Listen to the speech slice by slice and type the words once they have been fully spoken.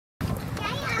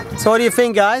So what do you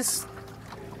think, guys?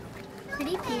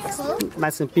 Pretty peaceful.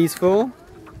 Nice and peaceful.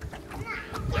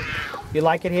 You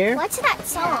like it here? What's that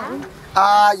song?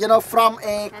 You know, from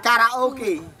a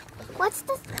karaoke. What's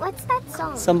that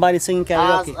song? Somebody singing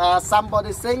karaoke.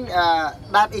 Somebody sing.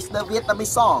 That is the Vietnamese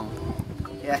song.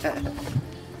 Yeah.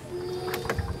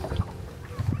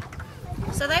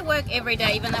 So they work every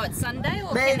day, even though it's Sunday,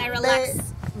 or can they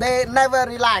relax? They never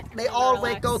relax. They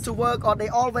always relax. go to work or they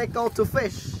always go to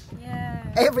fish. Yeah.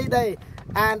 Every day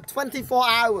and 24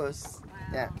 hours. Wow.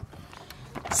 Yeah.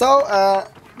 So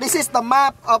this is the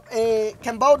map of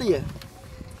Cambodia.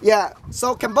 Yeah.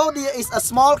 So Cambodia is a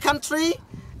small country.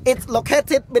 It's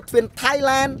located between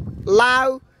Thailand,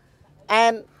 Laos,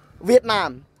 and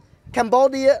Vietnam.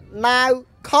 Cambodia now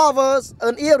covers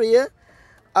an area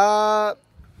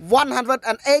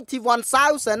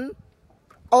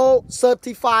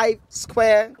 181,035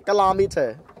 square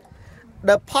kilometers.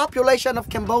 The population of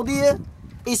Cambodia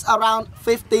is around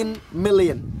 15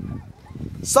 million.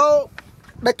 So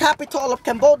the capital of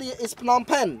Cambodia is Phnom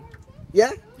Penh.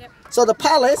 Yeah? Yep. So the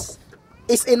palace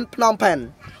is in Phnom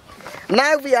Penh.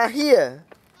 Now we are here,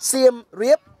 Siem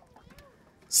Reap.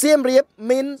 Siem Reap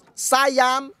means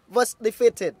Siam was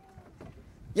defeated.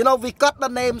 You know, we got the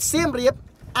name Siem Reap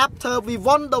after we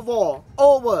won the war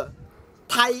over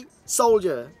Thai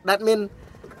soldier. That means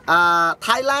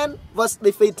Thailand was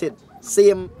defeated.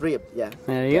 Siem Reap, yeah.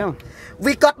 There you go.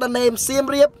 We got the name Siem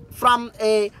Reap from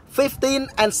a 15th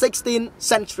and 16th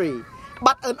century.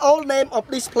 But an old name of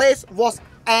this place was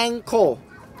Angkor.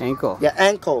 Angkor. Yeah,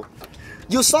 Angkor.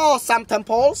 You saw some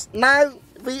temples. Now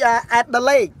we are at the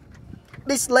lake.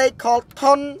 This lake called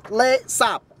Thon Le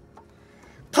Sap.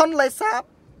 Thon Le Sap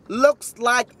looks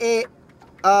like a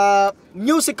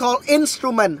musical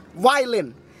instrument,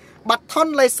 violin. But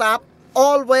Thon Le Sap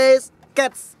always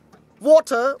gets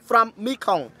water from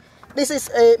Mekong. This is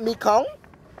a Mekong.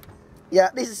 Yeah,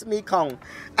 this is Mekong.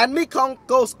 And Mekong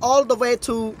goes all the way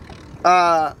to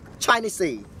Chinese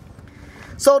Sea.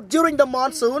 So during the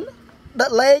monsoon, the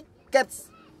lake gets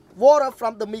water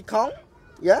from the Mekong,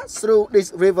 yeah, through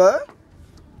this river.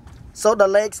 So the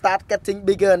lake starts getting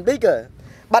bigger and bigger.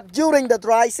 But during the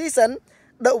dry season,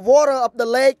 the water of the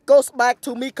lake goes back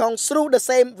to Mekong through the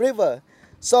same river.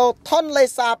 So Thon Le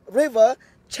Sap River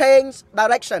changed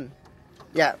direction.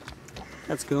 Yeah.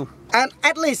 That's cool. And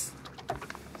at least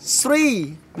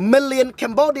 3 million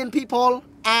Cambodian people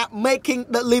are making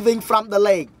the living from the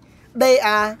lake. They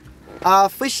are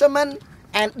fishermen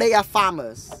and they are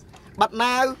farmers. But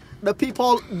now the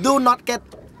people do not get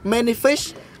many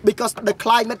fish because the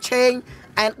climate change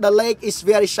and the lake is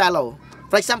very shallow.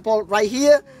 For example, right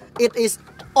here, it is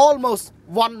almost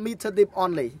 1 meter deep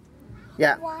only.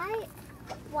 Yeah. Why?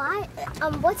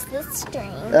 What's this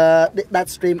stream? That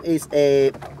stream is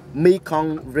a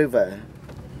Mekong River.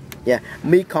 Yeah,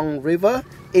 Mekong River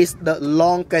is the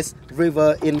longest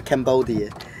river in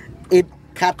Cambodia. It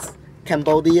cuts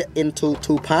Cambodia into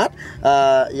 2 parts,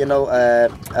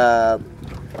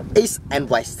 east and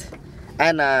west.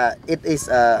 And it is,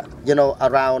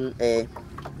 around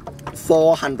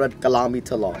 400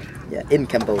 kilometers long, yeah, in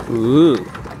Cambodia. Ooh.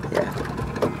 Yeah.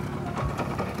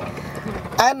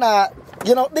 And,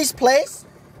 this place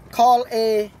called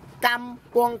a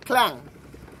Kampong Khleang.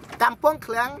 Kampong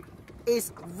Khleang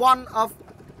is one of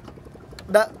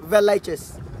the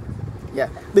villages. Yeah,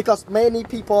 because many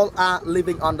people are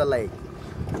living on the lake.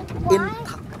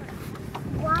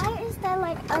 Why is there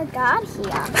like a god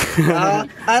here?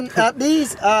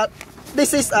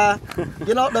 This is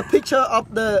the picture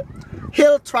of the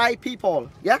hill tribe people,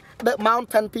 yeah, the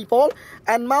mountain people.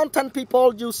 And mountain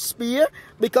people use spear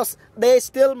because they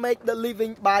still make the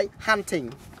living by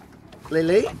hunting.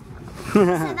 Lily? So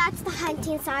that's the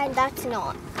hunting side, that's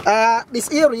not. This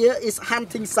area is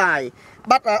hunting side.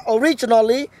 But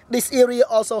originally, this area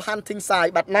also hunting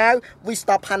side. But now we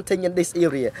stop hunting in this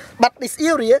area. But this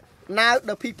area, now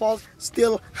the people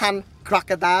still hunt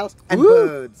crocodiles and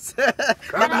birds.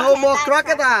 But no more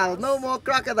crocodile, no more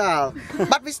crocodile.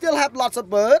 But we still have lots of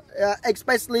birds,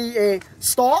 especially a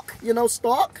stork, you know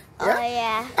stork? Yeah? Oh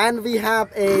yeah. And we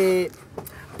have a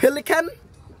pelican.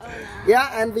 Oh, no.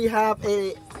 Yeah, and we have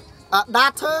a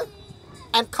darter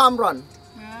and cormorant.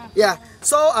 Yeah,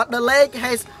 so the lake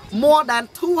has more than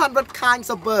 200 kinds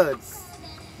of birds.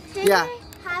 Do they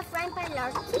have rainbow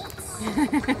larks?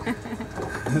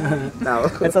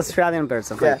 No. It's Australian birds,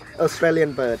 I think. Yeah,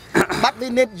 Australian bird. But we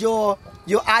need your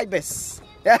ibis.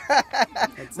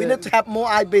 We need to have more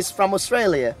ibis from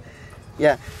Australia.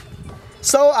 Yeah.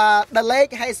 So the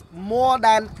lake has more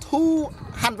than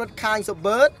 200 kinds of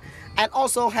birds and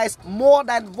also has more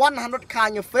than 100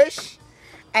 kinds of fish.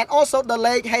 And also the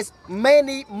lake has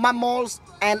many mammals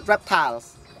and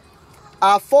reptiles.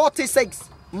 46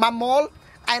 mammal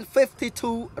and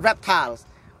 52 reptiles.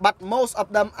 But most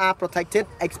of them are protected,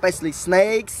 especially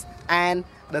snakes and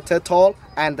the turtle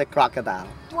and the crocodile.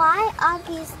 Why are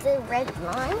these the red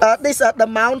lines? These are the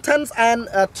mountains and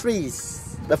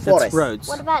trees, the forest. That's roads.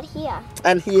 What about here?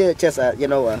 And here, just you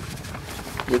know,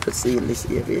 you could see in this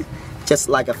area, just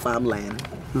like a farmland.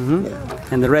 Yeah.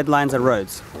 And the red lines are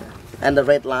roads. And the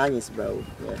red line is road.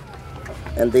 Yeah.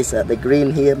 And this the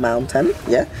green here mountain.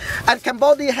 Yeah. And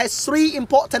Cambodia has 3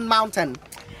 important mountains.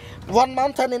 One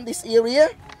mountain in this area,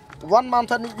 one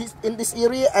mountain in this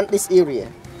area, and this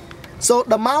area. So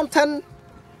the mountain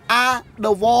are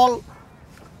the wall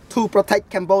to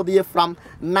protect Cambodia from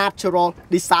natural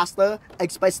disaster,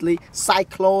 especially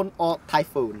cyclone or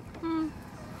typhoon.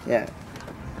 Yeah.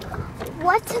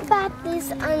 What about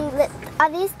these? Are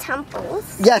these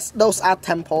temples? Yes, those are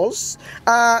temples.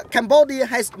 Cambodia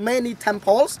has many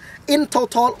temples. In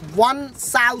total,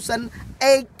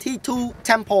 1,082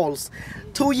 temples.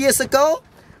 2 years ago,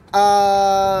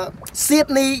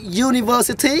 Sydney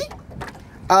University,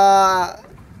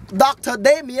 Dr.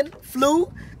 Damien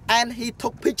flew and he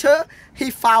took picture.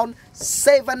 He found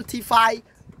 75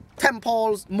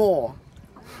 temples more.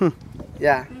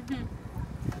 Yeah.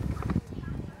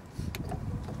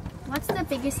 What's the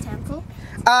biggest temple?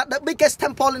 The biggest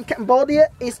temple in Cambodia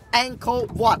is Angkor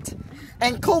Wat.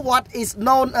 Angkor Wat is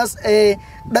known as the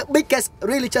biggest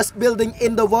religious building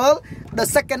in the world. The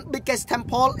second biggest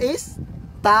temple is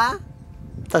Taj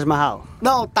Mahal.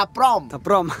 No, Ta Prohm. Ta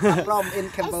Prohm. Ta Prohm in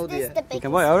Cambodia. Is this the biggest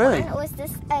Cambodia, oh, really? one, or is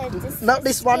this, No,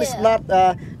 this one is not.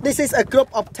 This is a group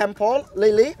of temple,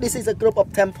 Lily. This is a group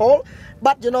of temple,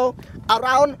 but you know,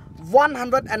 around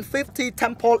 150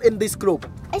 temple in this group.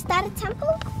 Is that a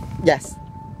temple? Yes.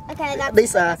 Okay, that's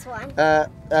This the biggest one.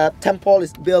 temple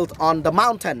is built on the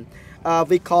mountain.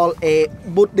 We call a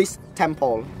Buddhist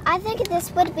temple. I think this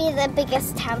would be the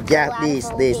biggest temple. Yeah, out of this.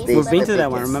 all We've We've been the to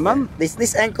that one, biggest. remember?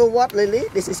 This Angkor Wat, Lily.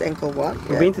 This is Angkor Wat.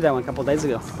 We've been to that one a couple of days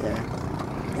ago.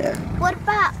 Yeah. What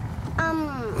about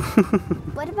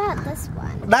what about this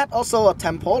one? That also a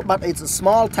temple, but it's a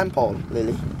small temple,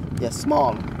 Lily. Yes,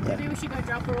 small. Yeah. Maybe we should go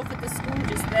drop her off at the school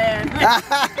just there.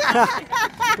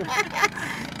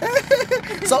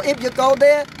 So if you go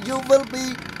there, you will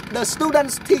be the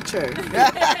student's teacher.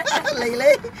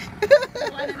 Lily.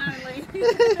 One and only.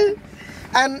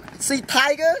 And see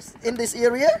tigers in this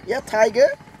area. Yeah,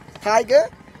 tiger,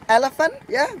 elephant.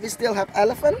 Yeah, we still have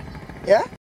elephant. Yeah.